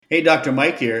Hey, Dr.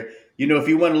 Mike here. If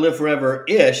you want to live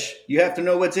forever-ish, you have to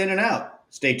know what's in and out.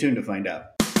 Stay tuned to find out.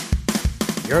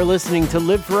 You're listening to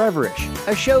Live Foreverish,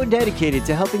 a show dedicated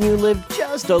to helping you live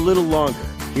just a little longer.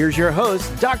 Here's your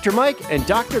hosts, Dr. Mike and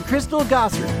Dr. Crystal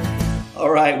Gossard.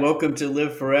 All right, welcome to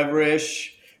Live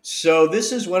Forever-ish. So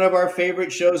this is one of our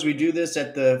favorite shows. We do this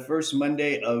at the first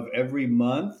Monday of every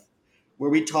month, where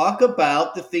we talk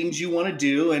about the things you want to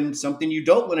do and something you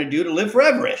don't want to do to live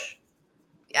forever-ish.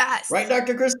 Yes. Right,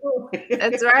 Dr. Crystal?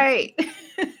 That's right.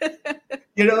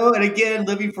 And again,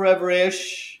 living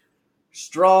forever-ish,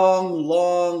 strong,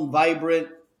 long, vibrant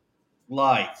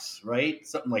lives, right?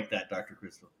 Something like that, Dr.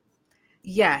 Crystal.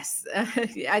 Yes.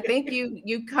 I think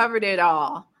you covered it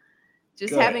all.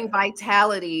 Just Good. Having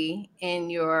vitality in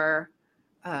your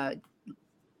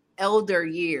elder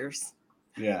years.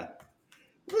 Yeah.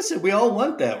 Listen, we all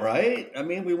want that, right? I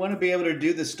mean, we want to be able to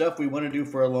do the stuff we want to do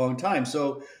for a long time.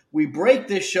 So we break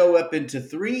this show up into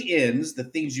 3 ins, the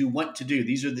things you want to do.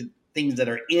 These are the things that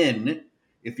are in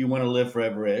if you want to live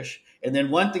forever-ish. And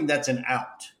then one thing that's an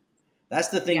out. That's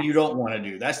the thing you don't want to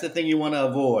do. That's the thing you want to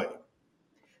avoid.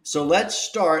 So let's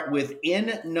start with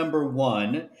in number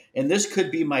 1. And this could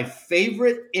be my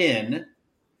favorite in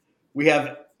we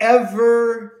have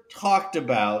ever talked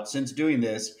about since doing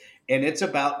this. And it's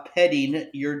about petting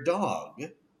your dog.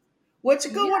 What's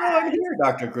going on here,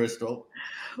 Dr. Crystal?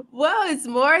 Well, it's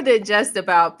more than just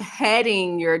about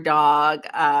petting your dog.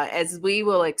 As we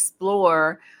will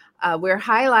explore, we're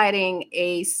highlighting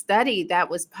a study that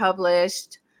was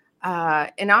published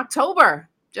in October,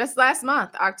 just last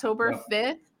month, October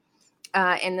 5th,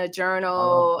 in the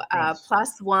journal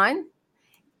PLOS ONE.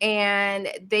 And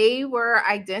they were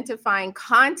identifying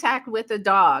contact with a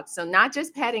dog. So not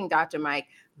just petting, Dr. Mike,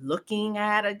 looking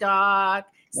at a dog,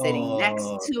 sitting next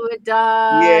to a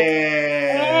dog,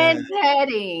 and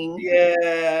petting.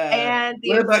 Yeah. And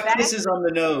what about kisses on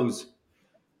the nose?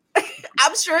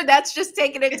 I'm sure that's just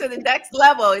taking it to the next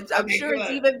level. I'm sure it's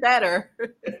even better.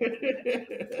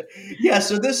 Yeah,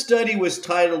 so this study was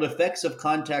titled Effects of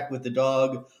Contact with the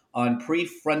Dog on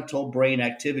Prefrontal Brain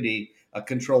Activity, a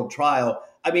controlled trial.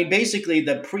 I mean, basically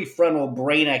the prefrontal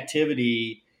brain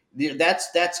activity, that's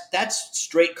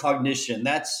straight cognition.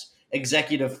 That's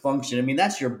executive function. I mean,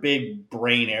 that's your big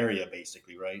brain area,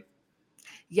 basically, right?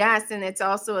 Yes, and it's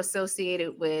also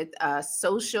associated with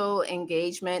social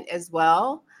engagement as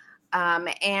well.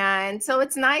 And so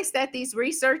it's nice that these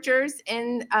researchers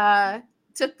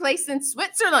took place in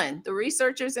Switzerland. The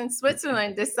researchers in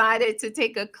Switzerland decided to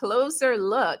take a closer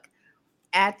look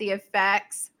at the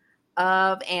effects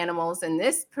of animals, in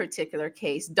this particular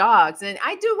case, dogs. And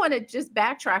I do want to just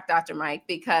backtrack, Dr. Mike,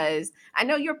 because I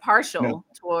know you're partial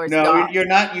towards dogs. No, you're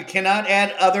not. You cannot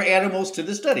add other animals to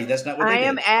the study. That's not what they did. I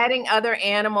am adding other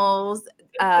animals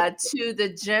to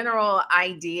the general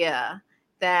idea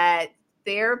that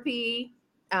therapy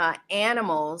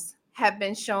animals have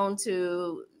been shown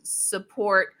to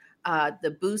support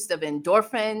the boost of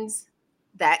endorphins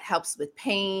that helps with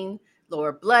pain,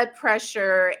 lower blood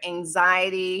pressure,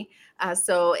 anxiety.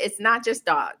 So it's not just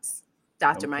dogs,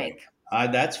 Dr. Mike.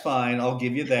 That's fine. I'll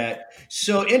give you that.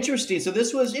 So interesting. So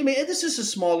this is a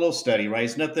small little study, right?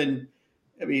 It's nothing.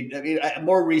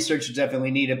 More research is definitely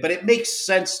needed, but it makes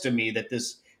sense to me that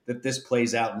this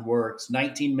plays out and works.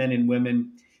 19 men and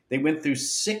women. They went through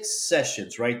 6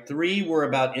 sessions, right? 3 were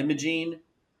about imaging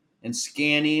and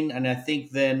scanning, and I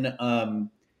think then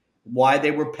why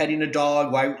they were petting a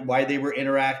dog, why they were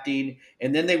interacting,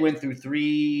 and then they went through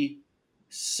 3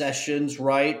 sessions,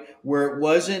 right, where it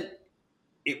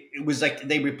was like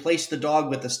they replaced the dog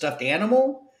with a stuffed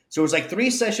animal. So it was like 3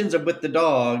 sessions with the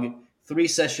dog, 3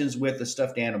 sessions with a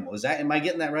stuffed animal. Am I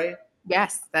getting that right?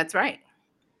 Yes, that's right.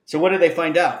 So what did they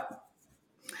find out?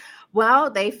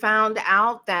 Well, they found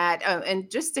out that,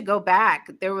 and just to go back,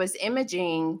 there was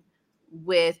imaging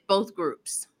with both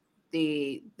groups,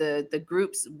 the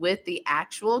groups with the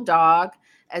actual dog,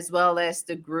 as well as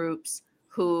the groups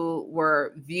who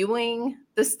were viewing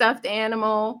the stuffed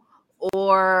animal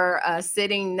or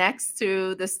sitting next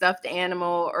to the stuffed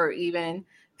animal or even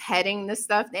petting the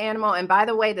stuffed animal. And by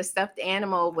the way, the stuffed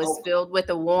animal was filled with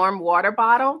a warm water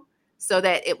bottle so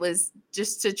that it was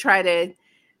just to try to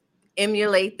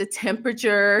emulate the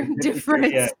temperature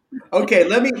difference. Yeah. Okay,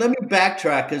 let me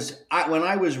backtrack, because when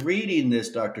I was reading this,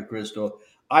 Dr. Crystal,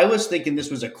 I was thinking this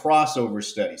was a crossover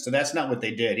study. So that's not what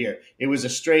they did here. It was a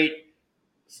straight,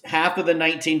 half of the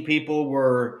 19 people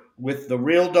were with the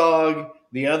real dog,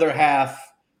 the other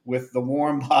half with the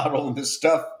warm bottle and the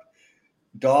stuffed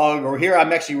dog. Or here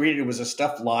I'm actually reading it was a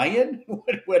stuffed lion,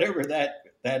 whatever that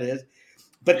is.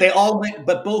 But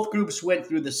both groups went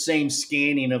through the same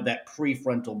scanning of that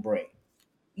prefrontal brain.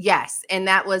 Yes. And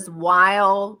that was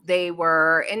while they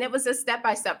were, and it was a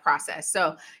step-by-step process.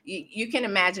 So you can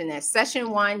imagine this.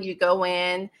 Session 1, you go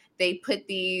in, they put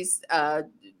these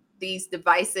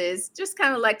devices, just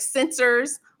kind of like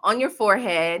sensors on your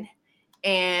forehead,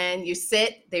 and you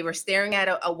sit. They were staring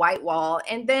at a white wall,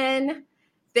 and then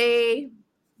they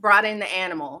brought in the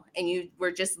animal, and you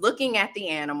were just looking at the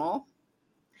animal.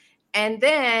 And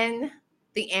then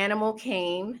the animal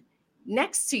came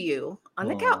next to you on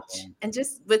the couch, and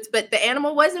but the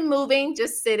animal wasn't moving,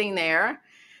 just sitting there.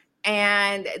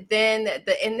 And then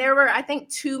and there were, I think,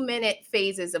 2-minute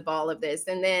phases of all of this.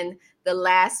 And then the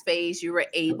last phase, you were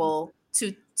able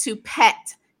to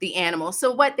pet the animal.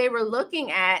 So what they were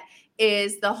looking at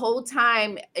is the whole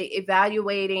time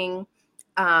evaluating,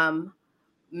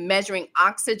 measuring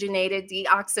oxygenated,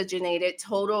 deoxygenated,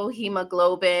 total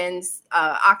hemoglobins,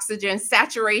 oxygen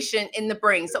saturation in the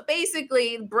brain. So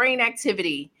basically brain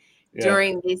activity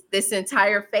during this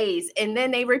entire phase. And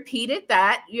then they repeated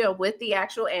that, with the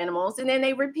actual animals. And then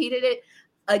they repeated it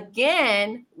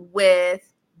again with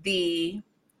the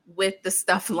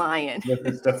stuffed lion,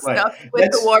 with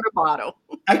the water bottle.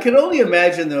 I can only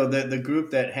imagine, though, that the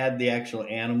group that had the actual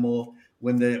animal,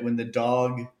 when the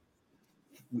dog,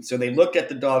 so they looked at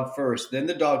the dog first, then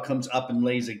the dog comes up and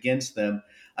lays against them.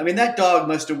 I mean, that dog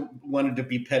must have wanted to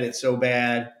be petted so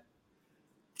bad.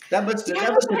 That must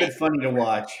have been funny to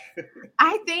watch.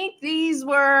 I think these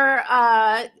were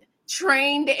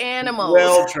trained animals.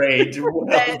 Well trained, right?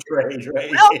 Well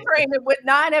trained. It would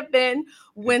not have been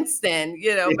Winston,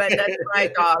 but that's my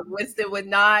dog. Winston would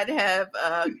not have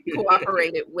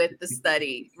cooperated with the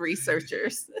study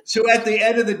researchers. So at the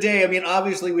end of the day, I mean,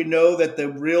 obviously we know that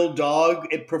the real dog,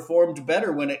 it performed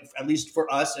better when at least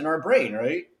for us in our brain,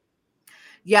 right?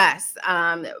 Yes,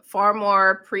 far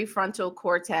more prefrontal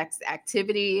cortex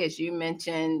activity, as you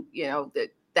mentioned.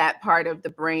 That part of the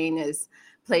brain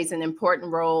plays an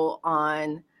important role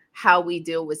on how we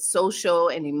deal with social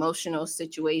and emotional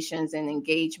situations and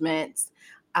engagements.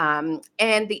 And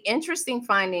the interesting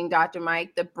finding, Dr.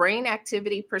 Mike, the brain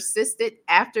activity persisted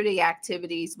after the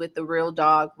activities with the real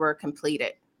dog were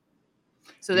completed.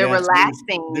 So there was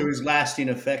lasting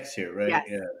effects here, right?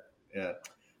 Yes. Yeah.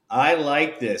 I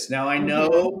like this. Now I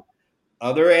know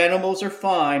other animals are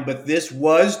fine, but this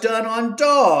was done on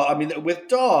with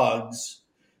dogs.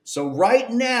 So right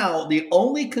now, the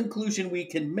only conclusion we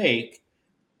can make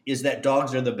is that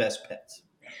dogs are the best pets.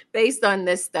 Based on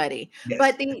this study. Yes.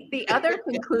 But the other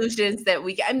conclusions that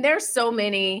and there's so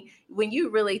many, when you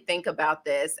really think about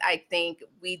this, I think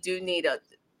we do need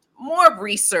more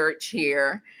research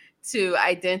here to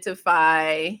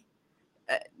identify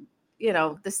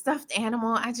the stuffed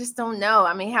animal. I just don't know.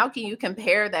 I mean, how can you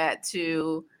compare that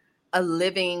to a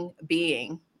living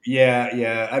being?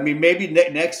 Yeah. I mean, maybe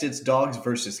next it's dogs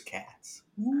versus cats.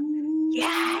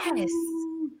 Yes.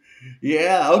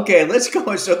 Yeah. Okay. Let's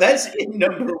go. So that's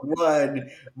number 1.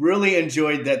 Really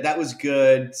enjoyed that. That was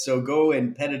good. So go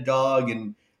and pet a dog,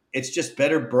 and it's just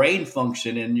better brain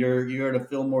function, and you're going to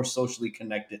feel more socially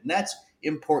connected, and that's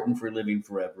important for living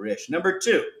forever-ish. Number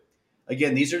 2.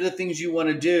 Again, these are the things you want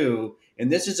to do,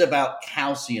 and this is about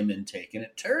calcium intake. And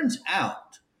it turns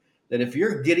out that if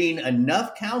you're getting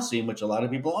enough calcium, which a lot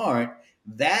of people aren't,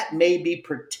 that may be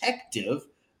protective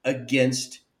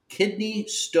against kidney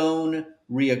stone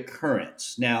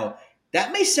reoccurrence. Now,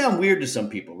 that may sound weird to some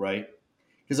people, right?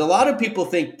 Because a lot of people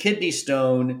think kidney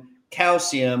stone,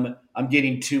 calcium, I'm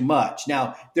getting too much.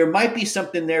 Now, there might be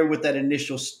something there with that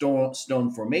initial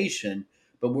stone formation,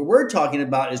 but what we're talking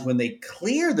about is when they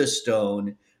clear the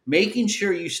stone, making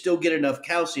sure you still get enough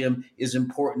calcium is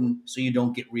important so you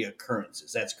don't get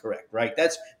reoccurrences. That's correct, right?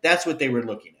 That's what they were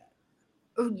looking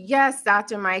at. Yes,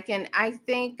 Dr. Mike. And I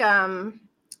think I'm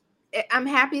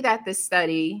happy that this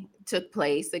study took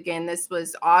place. Again, this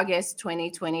was August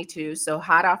 2022, so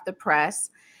hot off the press.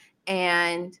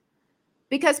 And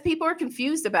because people are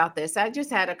confused about this, I just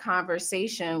had a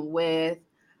conversation with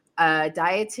a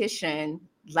dietitian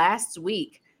last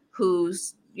week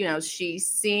who's, she's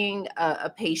seeing a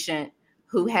patient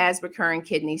who has recurring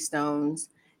kidney stones,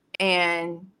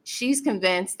 and she's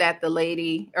convinced that the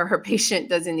lady or her patient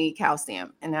doesn't need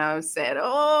calcium. And I said,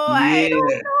 I don't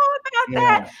know about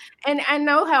that. And I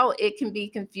know how it can be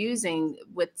confusing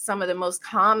with some of the most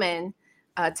common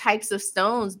types of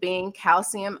stones being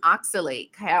calcium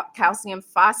oxalate, calcium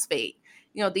phosphate.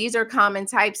 These are common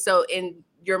types. So in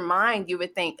your mind, you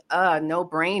would think, no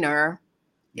brainer.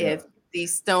 Yeah. If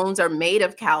these stones are made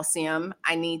of calcium,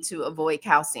 I need to avoid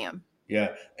calcium.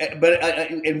 Yeah, but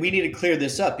and we need to clear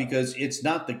this up, because it's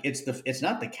not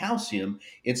the calcium.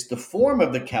 It's the form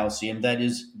of the calcium that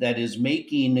is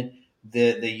making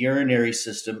the urinary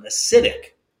system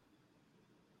acidic.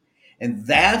 And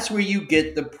that's where you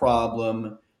get the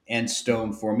problem and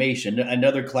stone formation.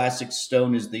 Another classic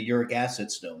stone is the uric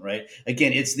acid stone, right?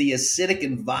 Again, it's the acidic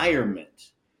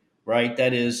environment, right?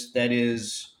 That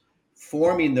is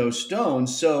forming those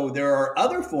stones. So there are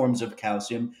other forms of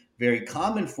calcium, very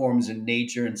common forms in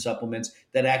nature and supplements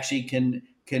that actually can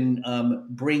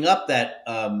bring up that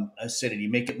acidity,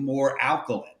 make it more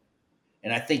alkaline.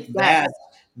 And I think Yes.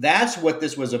 that's what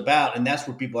this was about, and that's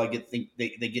where people think they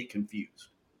get confused.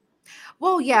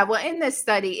 Well, yeah. Well, in this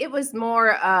study, it was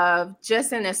more of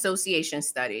just an association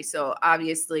study. So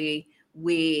obviously,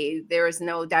 there was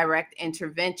no direct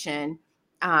intervention,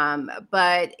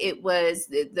 but it was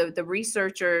the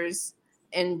researchers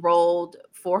enrolled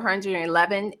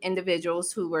 411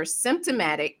 individuals who were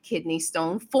symptomatic kidney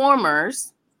stone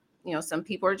formers. Some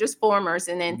people are just formers,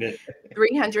 and then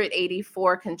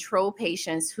 384 control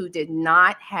patients who did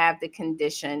not have the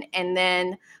condition, and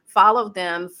then followed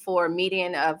them for a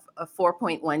median of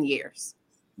 4.1 years.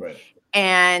 Right.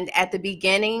 And at the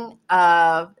beginning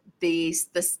of the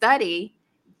study,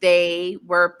 they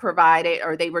were provided,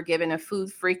 or they were given, a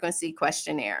food frequency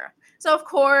questionnaire. So of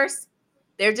course,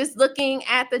 they're just looking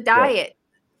at the diet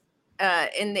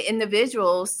in the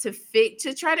individuals to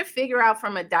try to figure out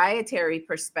from a dietary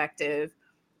perspective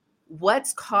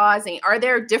what's causing. Are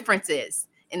there differences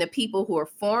in the people who are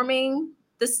forming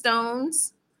the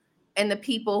stones and the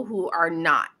people who are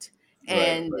not,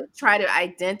 and try to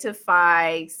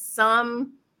identify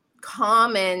some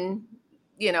common,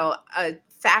 a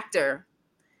factor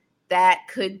that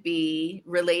could be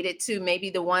related to maybe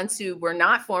the ones who were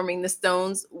not forming the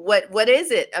stones. What is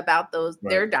it about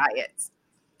their diets?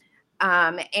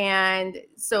 And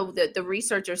so the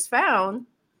researchers found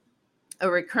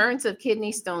a recurrence of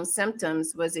kidney stone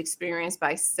symptoms was experienced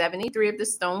by 73 of the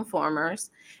stone formers,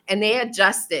 and they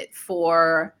adjusted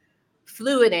for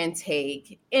fluid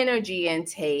intake, energy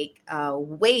intake,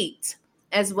 weight,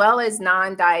 as well as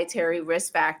non-dietary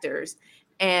risk factors.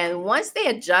 And once they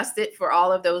adjusted for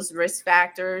all of those risk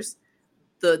factors,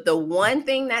 the one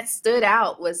thing that stood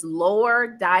out was lower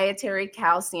dietary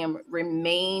calcium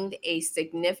remained a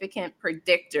significant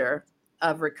predictor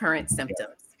of recurrent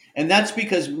symptoms. And that's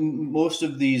because most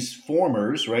of these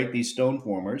formers, right, these stone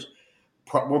formers,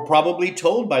 were probably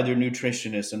told by their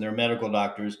nutritionists and their medical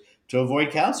doctors to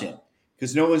avoid calcium,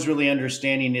 because no one's really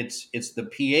understanding it's the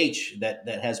pH that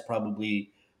has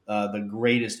probably the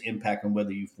greatest impact on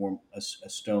whether you form a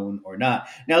stone or not.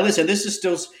 Now, listen, this is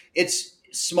still, it's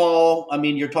small. I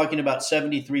mean, you're talking about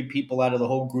 73 people out of the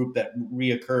whole group that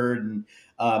reoccurred. And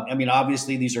I mean,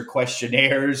 obviously these are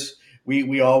questionnaires.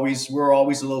 We're always a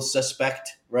little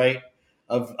suspect, right,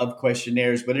 of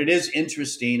questionnaires, but it is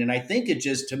interesting. And I think it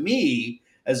just, to me,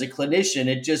 as a clinician,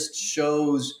 it just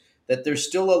shows that there's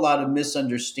still a lot of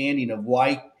misunderstanding of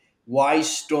why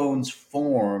stones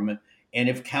form, and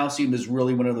if calcium is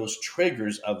really one of those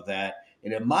triggers of that.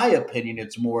 And in my opinion,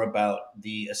 it's more about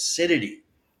the acidity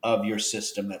of your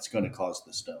system that's going to cause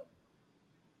the stone.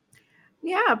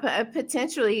 Yeah, but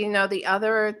potentially, the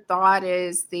other thought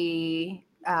is if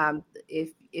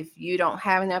you don't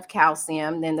have enough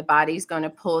calcium, then the body's going to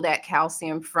pull that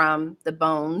calcium from the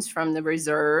bones, from the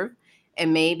reserve.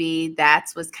 And maybe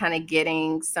that's what's kind of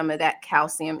getting some of that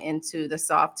calcium into the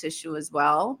soft tissue as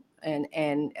well.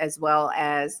 And as well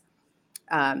as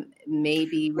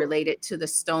maybe related to the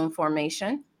stone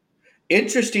formation.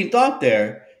 Interesting thought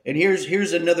there. And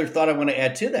here's another thought I want to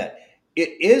add to that.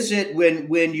 Is it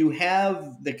when you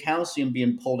have the calcium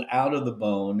being pulled out of the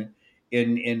bone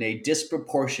in a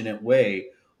disproportionate way,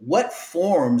 what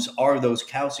forms are those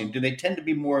calcium? Do they tend to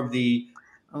be more of the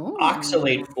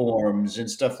oxalate forms and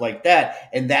stuff like that,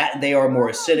 and that they are more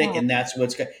acidic, and that's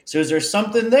what's good? So is there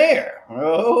something there?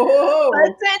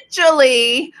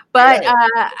 Potentially, but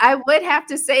I would have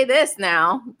to say this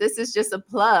now. This is just a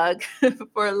plug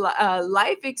for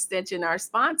Life Extension, our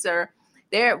sponsor.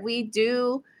 There, we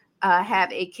do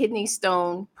have a kidney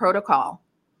stone protocol,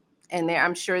 and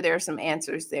I'm sure there are some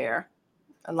answers there.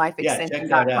 LifeExtension.com. Check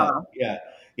that out.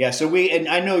 Yeah. So and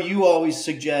I know you always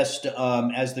suggest,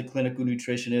 as the clinical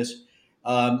nutritionist,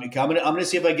 I'm gonna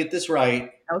see if I get this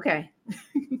right. Okay.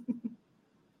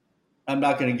 I'm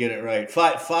not gonna get it right.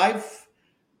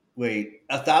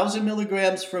 1,000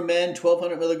 milligrams for men,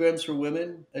 1,200 milligrams for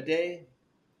women a day.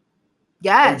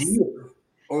 Yes.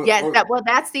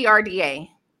 That's the RDA.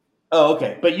 Oh,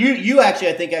 okay. But you actually,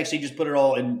 I think, just put it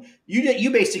all in.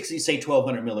 You basically say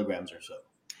 1,200 milligrams or so.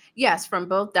 Yes, from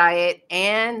both diet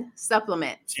and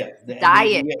supplements. Yeah,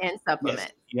 diet and supplement.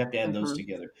 Yes, you have to add those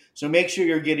together. So make sure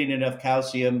you're getting enough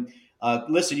calcium.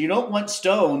 Listen, you don't want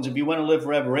stones if you want to live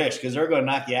forever-ish, because they're going to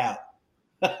knock you out.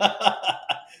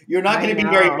 You're not going to be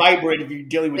very vibrant if you're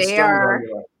dealing with stones.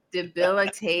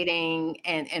 debilitating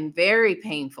and very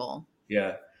painful.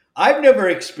 Yeah. I've never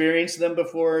experienced them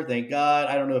before, thank God.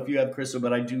 I don't know if you have, Crystal,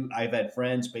 but I do. I've had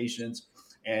friends, patients,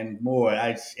 and more.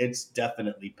 It's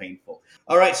definitely painful.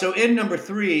 All right. So, in number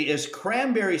 3 is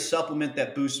cranberry supplement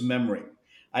that boosts memory.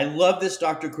 I love this,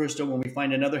 Dr. Crystal. When we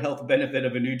find another health benefit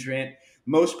of a nutrient,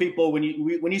 most people, when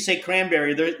you say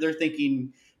cranberry, they're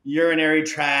thinking urinary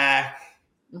tract,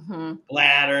 Mm-hmm.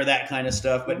 bladder, that kind of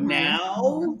stuff. But Mm-hmm.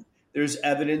 now there's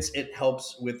evidence it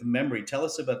helps with memory. Tell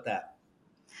us about that.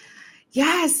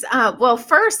 Yes. Well,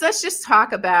 first, let's just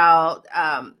talk about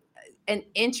an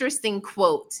interesting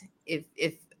quote,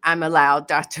 if I'm allowed,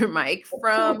 Dr. Mike,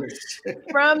 from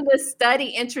the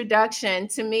study introduction.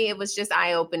 To me, it was just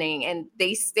eye-opening. And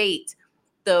they state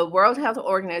the World Health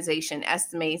Organization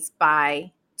estimates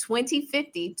by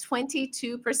 2050,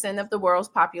 22% of the world's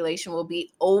population will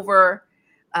be over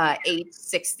age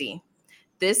 60.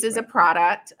 This is a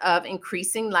product of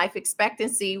increasing life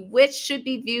expectancy, which should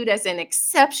be viewed as an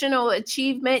exceptional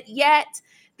achievement, yet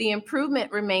the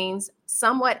improvement remains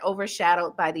somewhat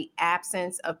overshadowed by the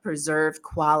absence of preserved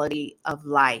quality of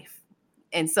life.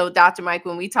 And so, Dr. Mike,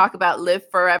 when we talk about live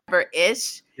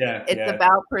forever-ish, it's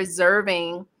about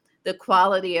preserving the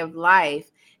quality of life.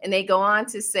 And they go on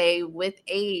to say, with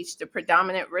age, the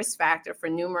predominant risk factor for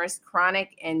numerous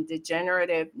chronic and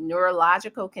degenerative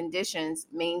neurological conditions,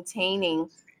 maintaining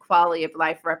quality of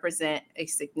life represent a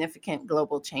significant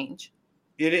global change.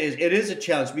 It is a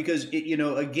challenge because,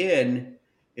 again,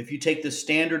 if you take the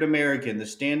standard American, the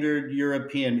standard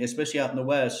European, especially out in the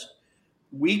West,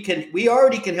 we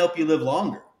already can help you live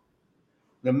longer.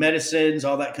 The medicines,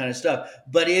 all that kind of stuff.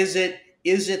 But is it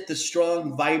the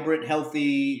strong, vibrant,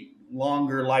 healthy,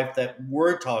 longer life that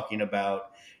we're talking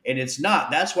about? And it's not.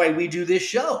 That's why we do this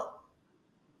show.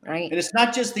 Right. And it's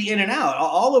not just the in and out.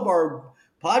 All of our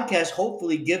podcasts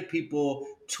hopefully give people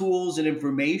tools and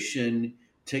information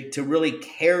to really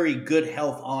carry good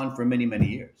health on for many, many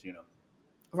years,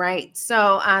 Right.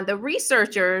 So the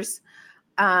researchers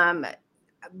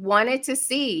wanted to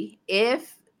see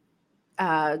if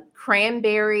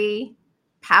cranberry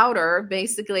powder,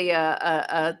 basically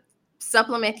a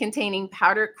supplement containing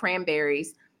powdered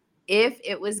cranberries, if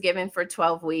it was given for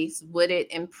 12 weeks, would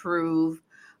it improve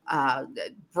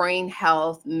brain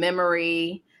health,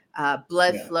 memory,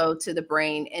 blood flow to the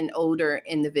brain in older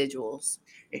individuals?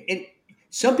 And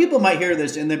some people might hear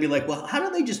this and they'll be like, well, how do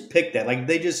they just pick that? Like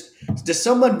does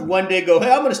someone one day go, hey,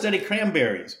 I'm going to study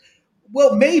cranberries?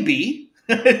 Well, maybe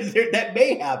that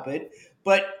may happen.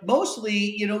 But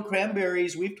mostly,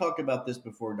 cranberries, we've talked about this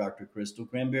before, Dr. Crystal.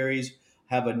 Cranberries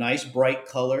have a nice bright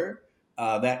color.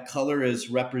 That color is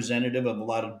representative of a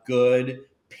lot of good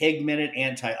pigmented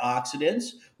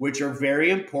antioxidants, which are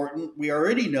very important, we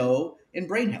already know, in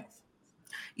brain health.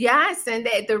 Yes, and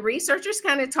the researchers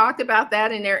kind of talked about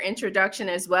that in their introduction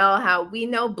as well, how we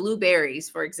know blueberries,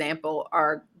 for example,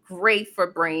 are great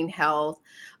for brain health.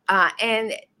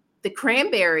 And the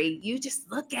cranberry, you just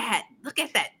look at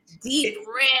that deep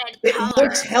red color. It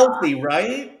looks healthy,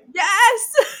 right?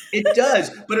 Yes. It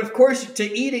does. But of course, to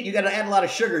eat it, you got to add a lot of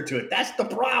sugar to it. That's the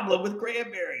problem with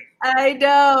cranberry. I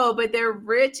know, but they're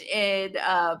rich in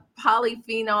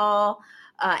polyphenol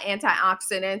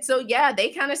antioxidants. So yeah, they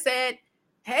kind of said,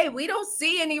 hey, we don't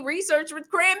see any research with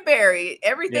cranberry.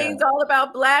 Everything's all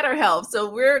about bladder health. So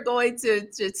we're going to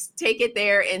just take it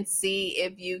there and see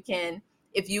if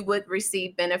you would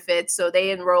receive benefits. So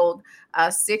they enrolled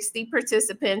 60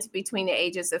 participants between the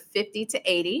ages of 50 to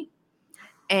 80.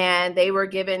 And they were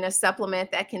given a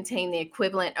supplement that contained the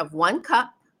equivalent of 1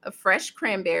 cup of fresh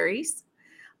cranberries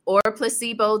or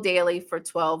placebo daily for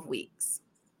 12 weeks.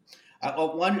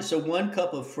 So 1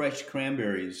 cup of fresh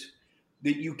cranberries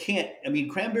that you can't,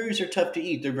 cranberries are tough to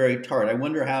eat. They're very tart. I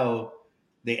wonder how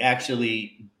they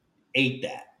actually ate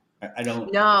that. I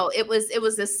don't. No, it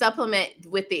was a supplement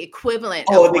with the equivalent.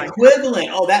 Oh, the equivalent.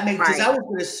 Oh, that makes sense. Right. I was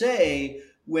going to say,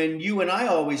 when you and I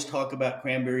always talk about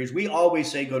cranberries, we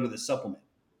always say go to the supplement.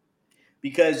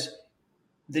 Because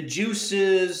the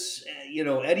juices,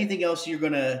 anything else you're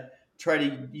going to try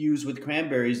to use with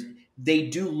cranberries, they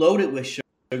do load it with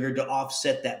sugar to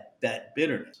offset that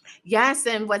bitterness. Yes,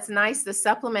 and what's nice, the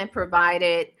supplement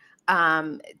provided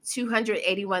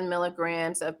 281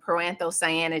 milligrams of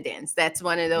proanthocyanidins. That's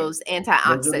one of those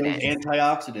antioxidants.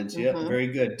 Antioxidants, yeah, very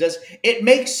good. It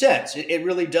makes sense? It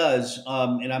really does.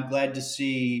 And I'm glad to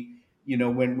see,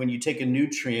 when you take a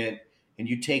nutrient and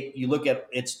you look at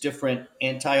its different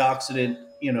antioxidant,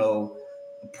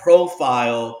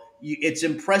 profile, it's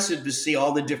impressive to see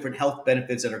all the different health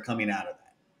benefits that are coming out of that.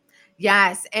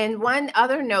 Yes. And one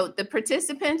other note, the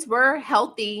participants were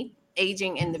healthy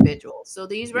aging individuals. So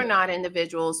these were Yeah. not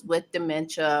individuals with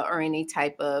dementia or any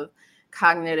type of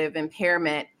cognitive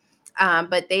impairment,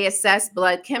 but they assessed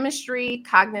blood chemistry,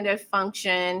 cognitive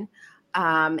function,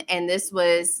 and this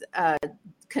was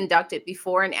conducted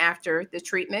before and after the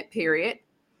treatment period.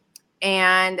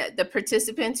 And the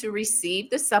participants who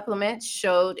received the supplement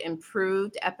showed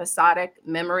improved episodic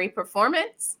memory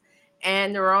performance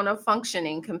and neuronal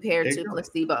functioning compared There to you go.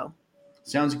 placebo.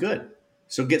 Sounds good.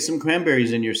 So get some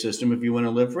cranberries in your system if you want to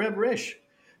live forever-ish.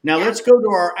 Now Yeah. let's go to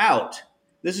our out.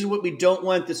 This is what we don't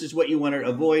want. This is what you want to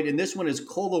avoid. And this one is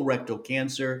colorectal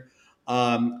cancer.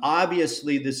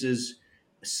 Obviously, this is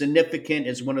significant.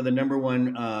 It's one of the number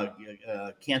one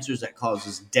cancers that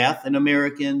causes death in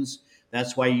Americans.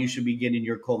 That's why you should be getting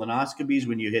your colonoscopies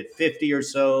when you hit 50 or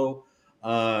so.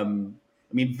 I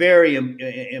mean, very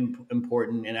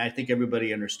important, and I think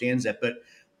everybody understands that. But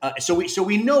so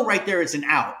we know right there it's an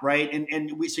out, right?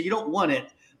 So you don't want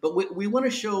it, but we want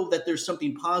to show that there's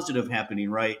something positive happening,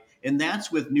 right? And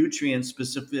that's with nutrients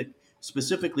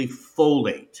specifically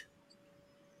folate.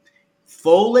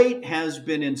 Folate has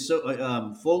been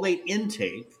folate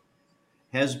intake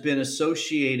has been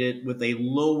associated with a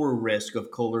lower risk of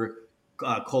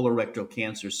colorectal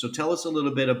cancer. So tell us a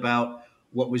little bit about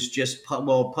what was just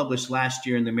published last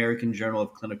year in the American Journal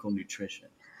of Clinical Nutrition.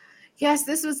 Yes,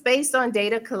 this was based on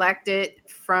data collected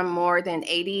from more than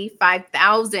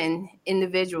 85,000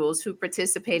 individuals who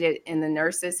participated in the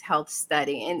Nurses Health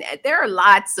Study. And there are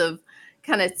lots of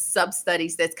kind of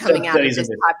sub-studies that's coming out of this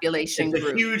population group.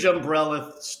 It's a huge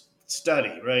umbrella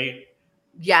study, right?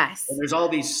 Yes. And there's all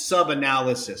these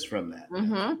sub-analysis from that.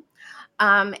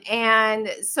 Mm-hmm. And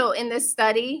so in this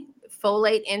study,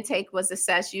 folate intake was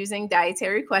assessed using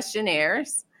dietary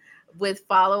questionnaires with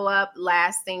follow-up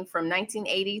lasting from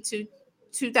 1980 to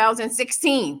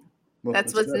 2016. Well,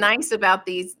 that's what's good. Nice about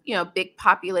these, big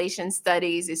population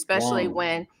studies, especially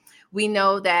when we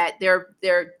know that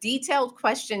they're detailed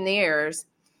questionnaires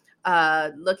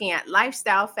looking at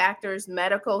lifestyle factors.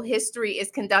 Medical history is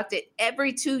conducted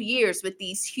every 2 years with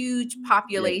these huge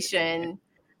population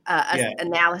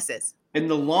analysis. And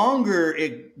the longer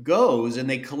it goes and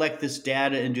they collect this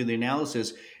data and do the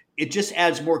analysis, it just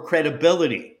adds more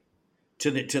credibility to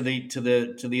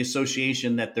the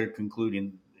association that they're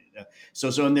concluding.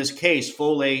 So in this case,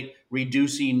 folate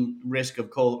reducing risk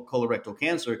of colorectal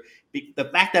cancer. The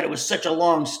fact that it was such a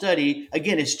long study,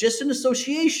 again, it's just an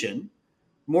association.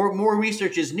 More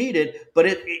research is needed,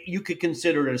 but you could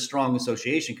consider it a strong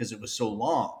association because it was so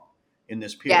long in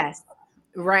this period. Yes,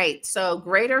 right. So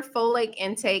greater folate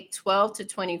intake 12 to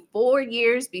 24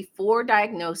 years before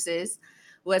diagnosis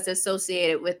was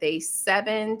associated with a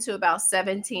 7 to about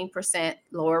 17%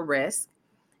 lower risk.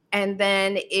 And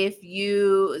then if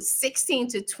you 16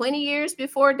 to 20 years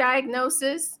before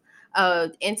diagnosis,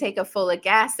 intake of folic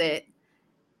acid,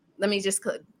 let me just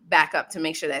back up to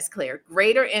make sure that's clear.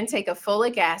 Greater intake of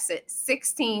folic acid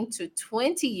 16 to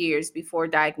 20 years before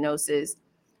diagnosis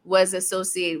was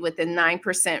associated with a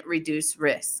 9% reduced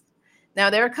risk. Now,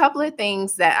 there are a couple of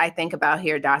things that I think about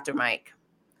here, Dr. Mike.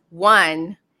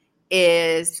 One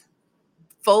is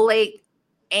folate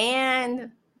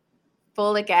and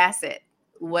folic acid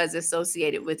was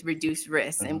associated with reduced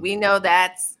risk. And we know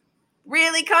that's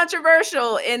really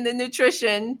controversial in the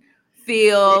nutrition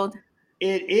field.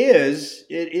 It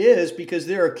is because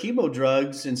there are chemo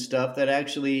drugs and stuff that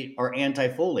actually are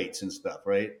anti-folates and stuff,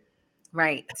 right?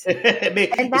 Right.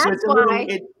 And that's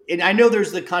why. And I know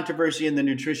there's the controversy in the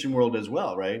nutrition world as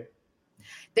well, right?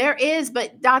 There is,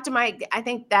 but Dr. Mike, I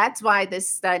think that's why this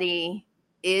study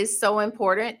is so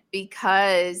important,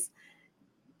 because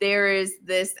there is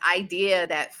this idea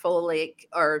that folic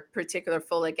or particular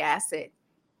folic acid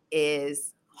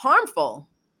is harmful.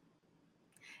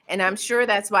 And I'm sure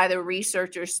that's why the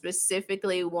researchers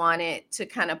specifically wanted to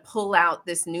kind of pull out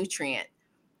this nutrient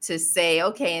to say,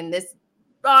 okay, in this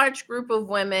large group of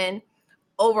women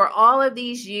over all of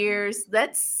these years,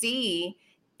 let's see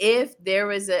if there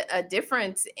was a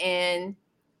difference in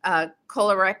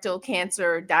colorectal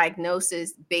cancer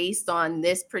diagnosis based on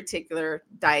this particular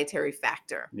dietary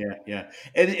factor. Yeah.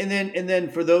 And then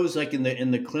for those like in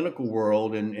the clinical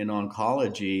world and in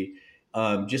oncology,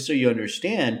 just so you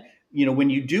understand,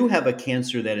 when you do have a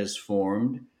cancer that is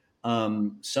formed,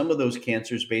 some of those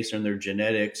cancers based on their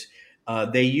genetics,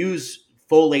 they use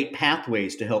folate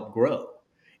pathways to help grow.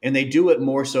 And they do it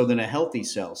more so than a healthy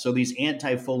cell. So these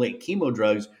anti-folate chemo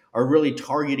drugs are really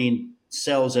targeting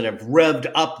cells that have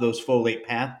revved up those folate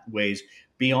pathways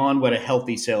beyond what a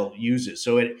healthy cell uses.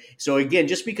 So again,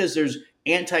 just because there's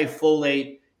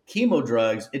anti-folate chemo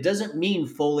drugs, it doesn't mean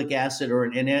folic acid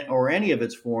or any of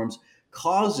its forms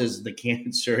causes the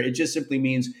cancer. It just simply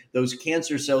means those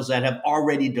cancer cells that have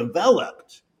already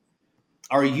developed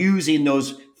are using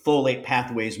those folate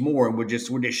pathways more, and we're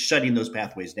just shutting those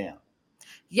pathways down.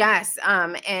 Yes.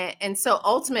 And so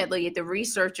ultimately, the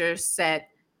researchers said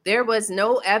there was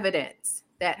no evidence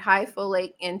that high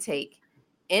folate intake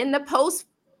in the post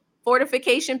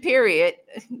fortification period,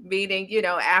 meaning,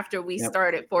 after we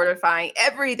started fortifying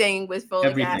everything with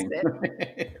folic acid,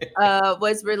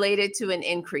 was related to an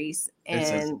increase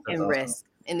in awesome. Risk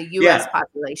in the U.S.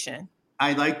 population.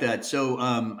 I like that. So,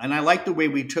 and I like the way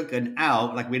we took an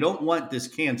out, like we don't want this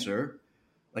cancer.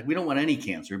 Like we don't want any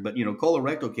cancer, but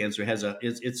colorectal cancer has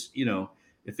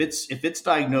if it's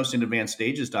diagnosed in advanced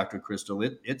stages, Dr. Crystal,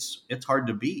 it's hard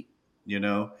to beat,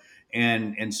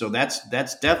 and so that's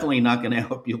definitely not going to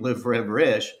help you live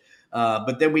forever-ish.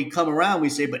 But then we come around, we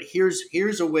say, but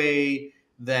here's a way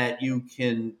that you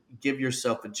can give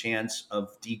yourself a chance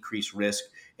of decreased risk.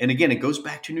 And again, it goes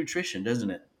back to nutrition,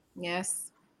 doesn't it?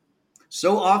 Yes.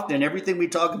 So often, everything we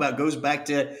talk about goes back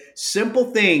to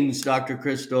simple things, Dr.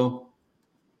 Crystal.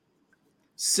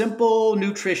 Simple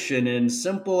nutrition and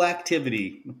simple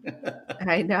activity.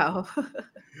 I know.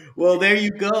 Well, there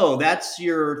you go. That's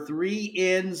your 3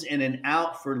 ins and an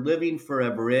out for living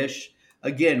forever-ish.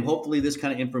 Again, hopefully this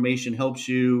kind of information helps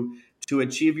you to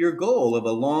achieve your goal of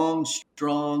a long,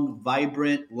 strong,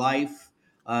 vibrant life.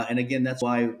 And again, that's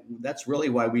really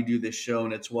why we do this show.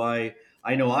 And it's why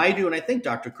I know I do. And I think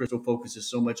Dr. Crystal focuses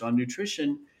so much on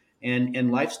nutrition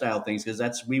and lifestyle things,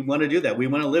 because we want to do that. We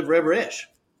want to live forever-ish.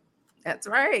 That's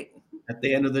right. At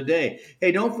the end of the day.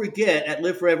 Hey, don't forget, at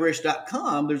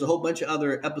liveforeverish.com, there's a whole bunch of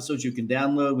other episodes you can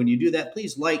download. When you do that,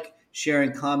 please like, share,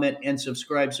 and comment, and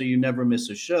subscribe so you never miss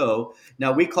a show.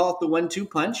 Now, we call it the 1-2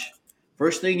 punch.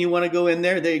 First thing you want to go in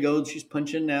there you go. She's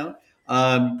punching now.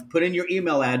 Put in your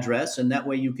email address, and that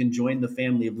way you can join the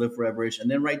family of Live Foreverish.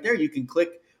 And then right there, you can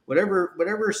click whatever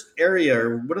area,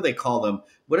 or what do they call them?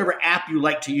 Whatever app you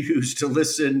like to use to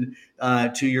listen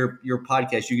to your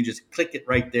podcast, you can just click it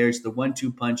right there. It's the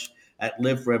 1-2 punch at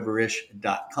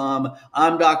liveforeverish.com.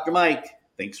 I'm Dr. Mike.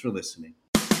 Thanks for listening.